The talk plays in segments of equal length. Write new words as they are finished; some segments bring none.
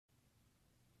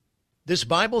This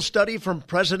Bible study from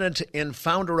President and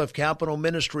founder of Capital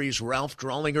Ministries, Ralph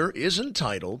Drollinger, is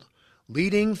entitled,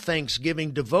 Leading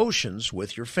Thanksgiving Devotions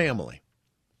with Your Family.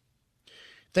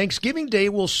 Thanksgiving Day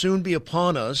will soon be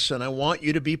upon us, and I want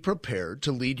you to be prepared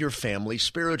to lead your family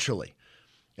spiritually.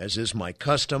 As is my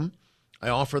custom, I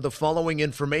offer the following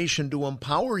information to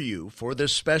empower you for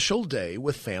this special day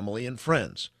with family and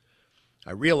friends.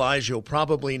 I realize you'll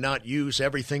probably not use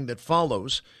everything that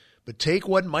follows, but take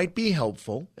what might be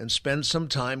helpful and spend some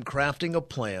time crafting a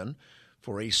plan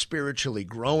for a spiritually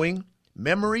growing,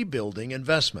 memory-building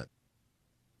investment.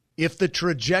 If the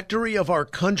trajectory of our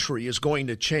country is going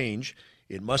to change,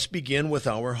 it must begin with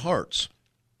our hearts.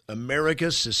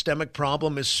 America's systemic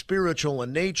problem is spiritual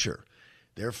in nature.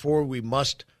 Therefore, we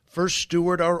must first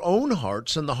steward our own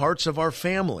hearts and the hearts of our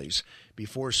families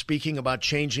before speaking about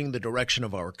changing the direction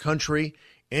of our country.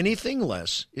 Anything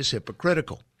less is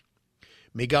hypocritical.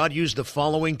 May God use the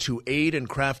following to aid in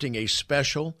crafting a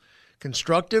special,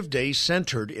 constructive day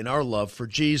centered in our love for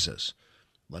Jesus.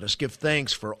 Let us give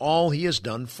thanks for all He has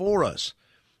done for us.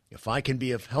 If I can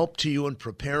be of help to you in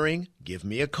preparing, give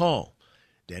me a call.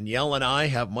 Danielle and I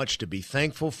have much to be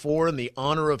thankful for in the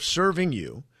honor of serving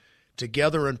you.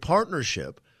 Together in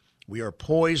partnership, we are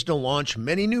poised to launch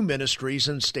many new ministries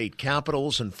in state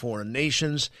capitals and foreign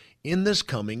nations in this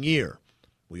coming year.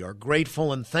 We are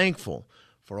grateful and thankful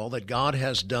for all that God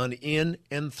has done in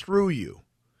and through you.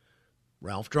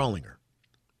 Ralph Drollinger.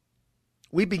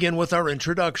 We begin with our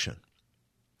introduction.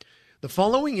 The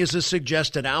following is a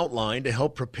suggested outline to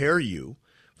help prepare you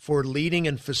for leading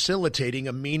and facilitating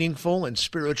a meaningful and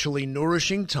spiritually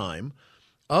nourishing time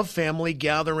of family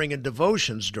gathering and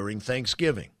devotions during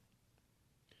Thanksgiving.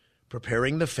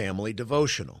 Preparing the family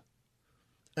devotional.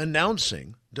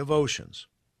 Announcing devotions.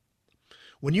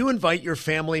 When you invite your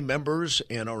family members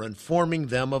and are informing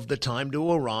them of the time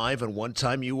to arrive and what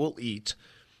time you will eat,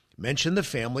 mention the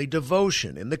family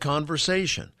devotion in the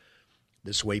conversation.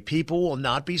 This way, people will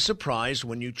not be surprised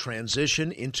when you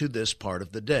transition into this part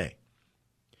of the day.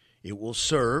 It will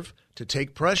serve to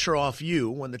take pressure off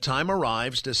you when the time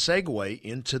arrives to segue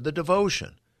into the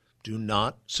devotion. Do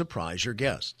not surprise your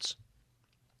guests.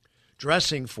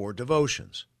 Dressing for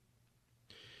devotions.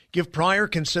 Give prior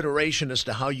consideration as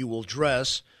to how you will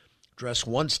dress. Dress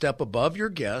one step above your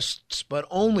guests, but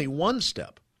only one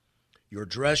step. Your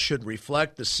dress should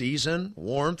reflect the season,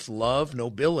 warmth, love,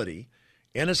 nobility,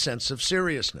 and a sense of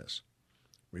seriousness.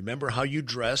 Remember, how you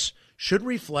dress should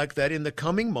reflect that in the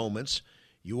coming moments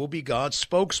you will be God's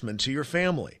spokesman to your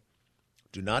family.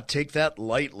 Do not take that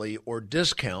lightly or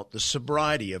discount the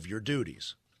sobriety of your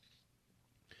duties.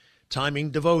 Timing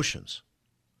devotions.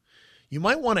 You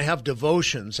might want to have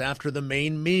devotions after the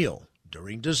main meal,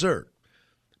 during dessert.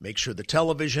 Make sure the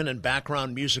television and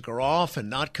background music are off and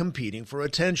not competing for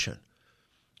attention.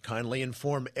 Kindly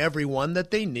inform everyone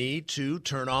that they need to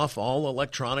turn off all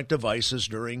electronic devices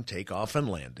during takeoff and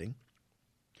landing.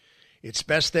 It's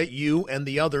best that you and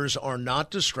the others are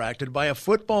not distracted by a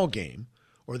football game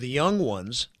or the young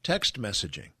ones text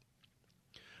messaging.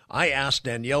 I asked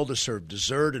Danielle to serve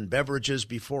dessert and beverages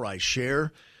before I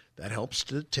share. That helps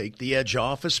to take the edge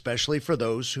off, especially for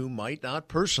those who might not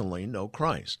personally know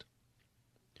Christ.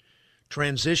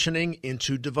 Transitioning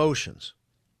into devotions.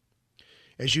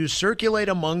 As you circulate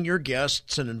among your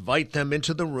guests and invite them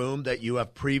into the room that you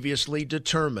have previously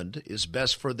determined is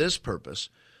best for this purpose,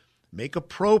 make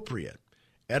appropriate,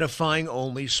 edifying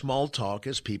only small talk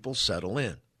as people settle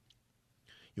in.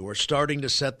 You are starting to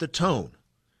set the tone.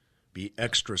 Be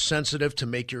extra sensitive to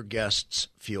make your guests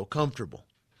feel comfortable.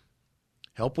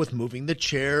 Help with moving the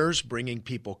chairs, bringing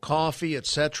people coffee,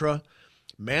 etc.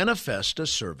 Manifest a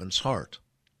servant's heart.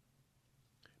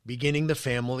 Beginning the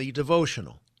family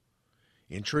devotional.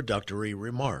 Introductory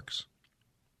remarks.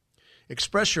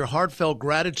 Express your heartfelt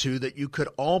gratitude that you could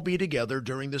all be together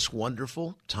during this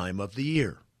wonderful time of the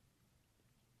year.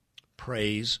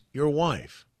 Praise your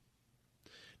wife.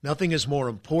 Nothing is more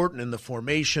important in the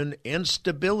formation and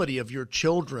stability of your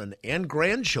children and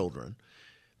grandchildren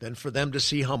than for them to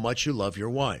see how much you love your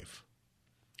wife.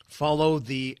 Follow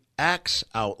the Acts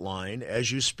outline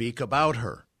as you speak about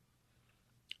her.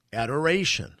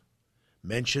 Adoration.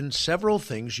 Mention several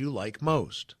things you like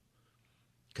most.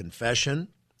 Confession.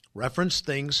 Reference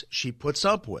things she puts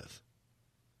up with.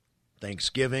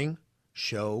 Thanksgiving.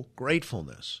 Show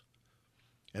gratefulness.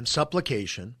 And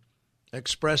supplication.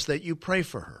 Express that you pray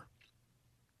for her.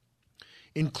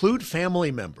 Include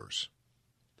family members.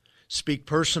 Speak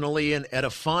personally and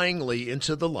edifyingly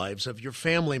into the lives of your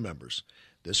family members.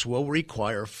 This will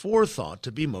require forethought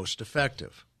to be most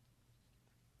effective.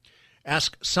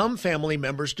 Ask some family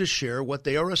members to share what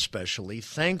they are especially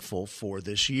thankful for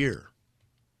this year.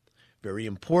 Very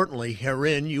importantly,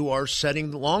 herein you are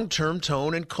setting the long-term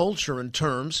tone and culture in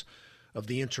terms of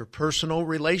the interpersonal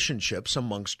relationships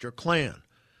amongst your clan.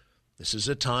 This is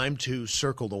a time to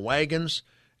circle the wagons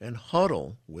and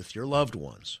huddle with your loved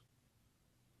ones.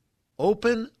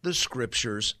 Open the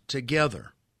Scriptures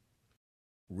together.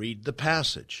 Read the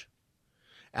passage.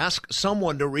 Ask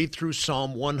someone to read through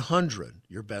Psalm 100,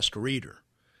 your best reader.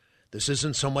 This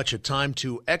isn't so much a time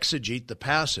to exegete the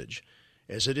passage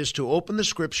as it is to open the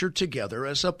Scripture together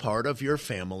as a part of your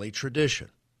family tradition.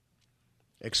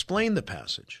 Explain the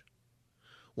passage.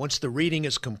 Once the reading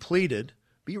is completed,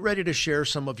 be ready to share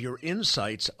some of your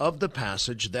insights of the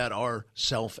passage that are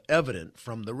self-evident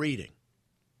from the reading.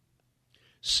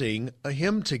 Sing a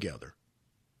hymn together.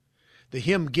 The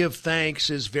hymn Give Thanks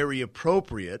is very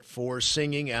appropriate for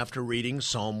singing after reading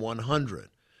Psalm 100.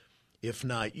 If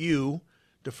not you,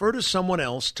 defer to someone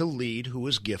else to lead who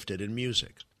is gifted in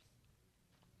music.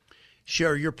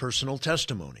 Share your personal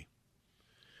testimony.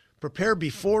 Prepare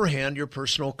beforehand your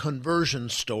personal conversion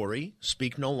story.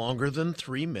 Speak no longer than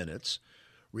 3 minutes.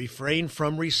 Refrain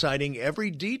from reciting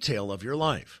every detail of your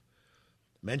life.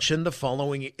 Mention the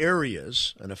following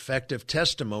areas. An effective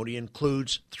testimony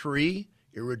includes 3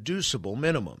 irreducible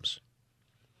minimums: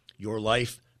 your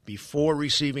life before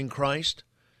receiving Christ,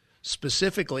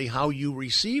 specifically how you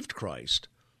received Christ,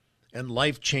 and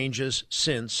life changes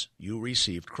since you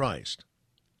received Christ.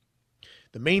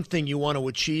 The main thing you want to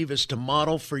achieve is to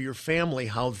model for your family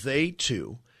how they,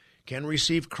 too, can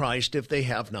receive Christ if they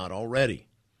have not already.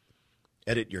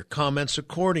 Edit your comments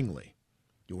accordingly.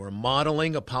 You are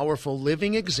modeling a powerful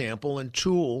living example and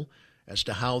tool as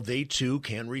to how they, too,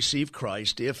 can receive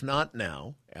Christ, if not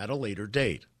now, at a later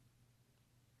date.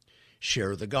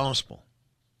 Share the gospel.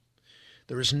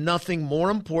 There is nothing more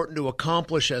important to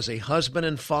accomplish as a husband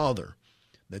and father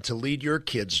than to lead your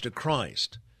kids to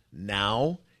Christ.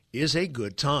 Now is a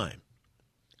good time.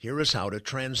 Here is how to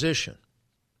transition.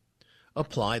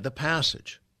 Apply the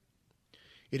passage.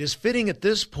 It is fitting at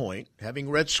this point, having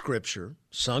read Scripture,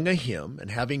 sung a hymn, and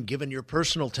having given your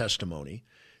personal testimony,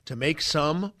 to make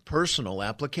some personal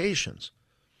applications.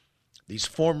 These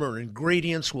former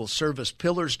ingredients will serve as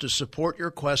pillars to support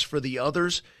your quest for the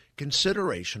other's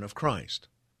consideration of Christ.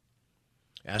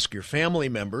 Ask your family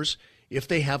members, if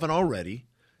they haven't already,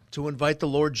 to invite the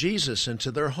Lord Jesus into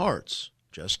their hearts,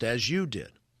 just as you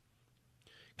did.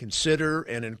 Consider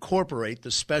and incorporate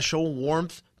the special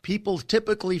warmth people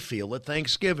typically feel at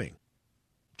Thanksgiving.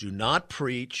 Do not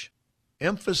preach,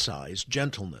 emphasize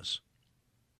gentleness.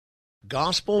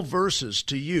 Gospel verses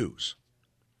to use.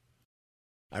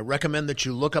 I recommend that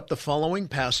you look up the following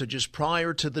passages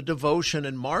prior to the devotion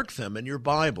and mark them in your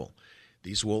Bible.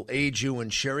 These will aid you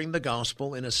in sharing the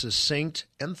gospel in a succinct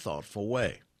and thoughtful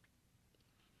way.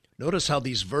 Notice how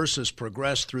these verses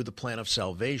progress through the plan of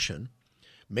salvation.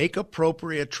 Make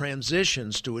appropriate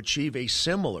transitions to achieve a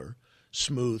similar,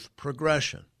 smooth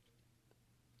progression.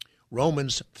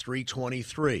 Romans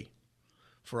 3:23.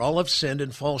 For all have sinned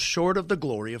and fall short of the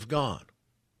glory of God.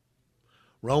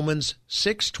 Romans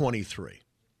 6:23.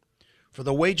 For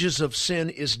the wages of sin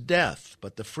is death,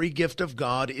 but the free gift of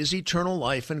God is eternal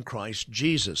life in Christ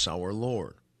Jesus our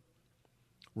Lord.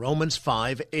 Romans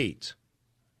 5:8.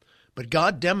 But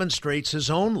God demonstrates his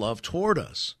own love toward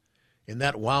us, in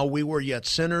that while we were yet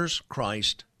sinners,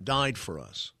 Christ died for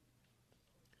us.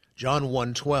 John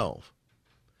 1:12.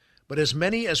 But as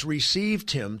many as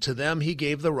received him, to them he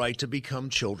gave the right to become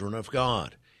children of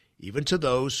God, even to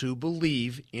those who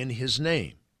believe in his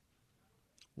name.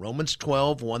 Romans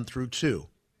 12:1-2.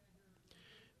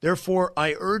 Therefore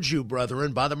I urge you,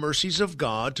 brethren, by the mercies of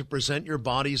God, to present your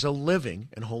bodies a living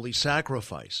and holy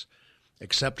sacrifice,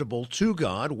 acceptable to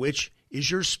God, which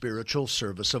is your spiritual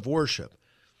service of worship.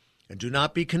 And do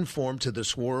not be conformed to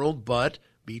this world, but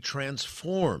be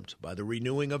transformed by the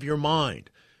renewing of your mind,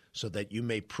 so that you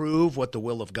may prove what the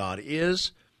will of God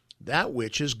is, that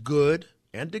which is good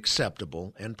and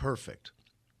acceptable and perfect.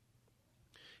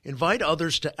 Invite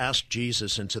others to ask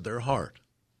Jesus into their heart.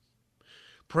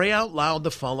 Pray out loud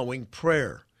the following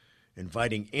prayer,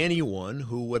 inviting anyone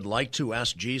who would like to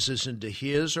ask Jesus into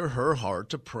his or her heart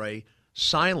to pray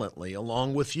silently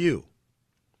along with you.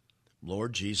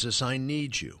 Lord Jesus, I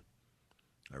need you.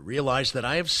 I realize that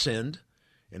I have sinned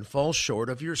and fall short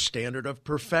of your standard of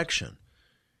perfection,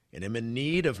 and am in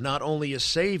need of not only a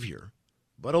Savior,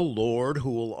 but a Lord who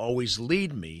will always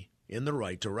lead me in the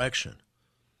right direction.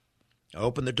 I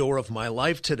open the door of my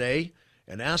life today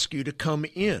and ask you to come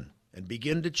in and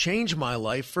begin to change my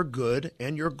life for good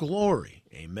and your glory.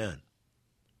 Amen.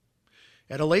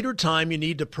 At a later time, you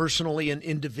need to personally and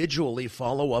individually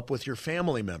follow up with your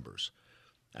family members.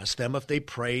 Ask them if they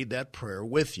prayed that prayer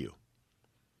with you.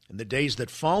 In the days that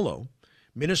follow,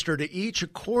 minister to each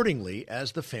accordingly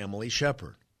as the family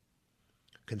shepherd.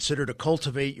 Consider to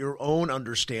cultivate your own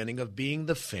understanding of being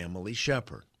the family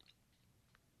shepherd.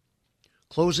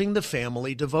 Closing the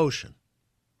family devotion.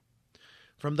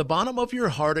 From the bottom of your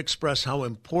heart, express how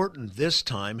important this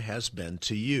time has been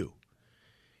to you.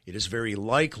 It is very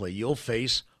likely you'll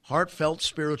face heartfelt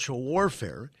spiritual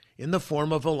warfare in the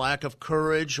form of a lack of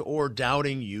courage or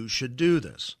doubting you should do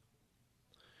this.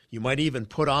 You might even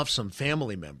put off some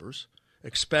family members.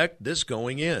 Expect this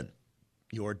going in.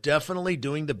 You are definitely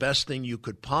doing the best thing you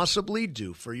could possibly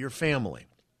do for your family.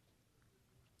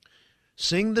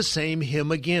 Sing the same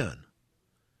hymn again.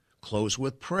 Close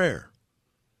with prayer.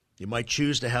 You might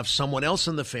choose to have someone else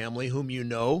in the family whom you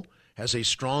know has a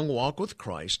strong walk with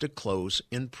Christ to close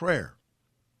in prayer.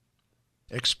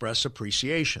 Express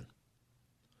appreciation.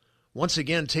 Once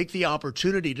again, take the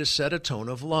opportunity to set a tone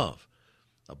of love.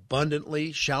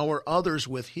 Abundantly shower others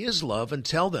with His love and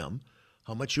tell them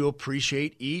how much you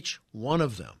appreciate each one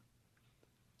of them.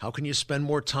 How can you spend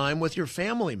more time with your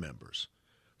family members?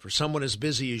 For someone as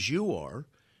busy as you are,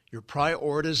 your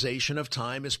prioritization of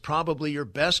time is probably your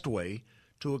best way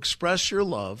to express your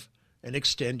love and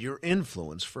extend your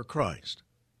influence for Christ.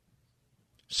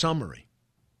 Summary.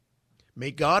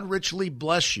 May God richly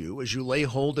bless you as you lay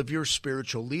hold of your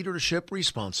spiritual leadership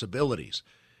responsibilities.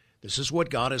 This is what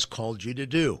God has called you to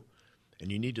do,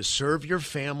 and you need to serve your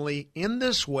family in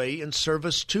this way in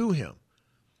service to Him.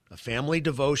 A family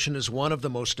devotion is one of the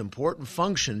most important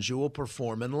functions you will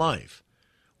perform in life,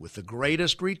 with the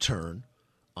greatest return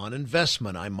on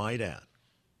investment, I might add.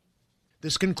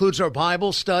 This concludes our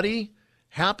Bible study.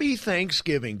 Happy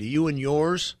Thanksgiving to you and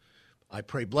yours. I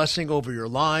pray blessing over your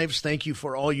lives. Thank you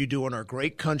for all you do in our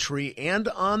great country and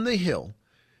on the Hill.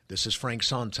 This is Frank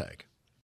Sontag.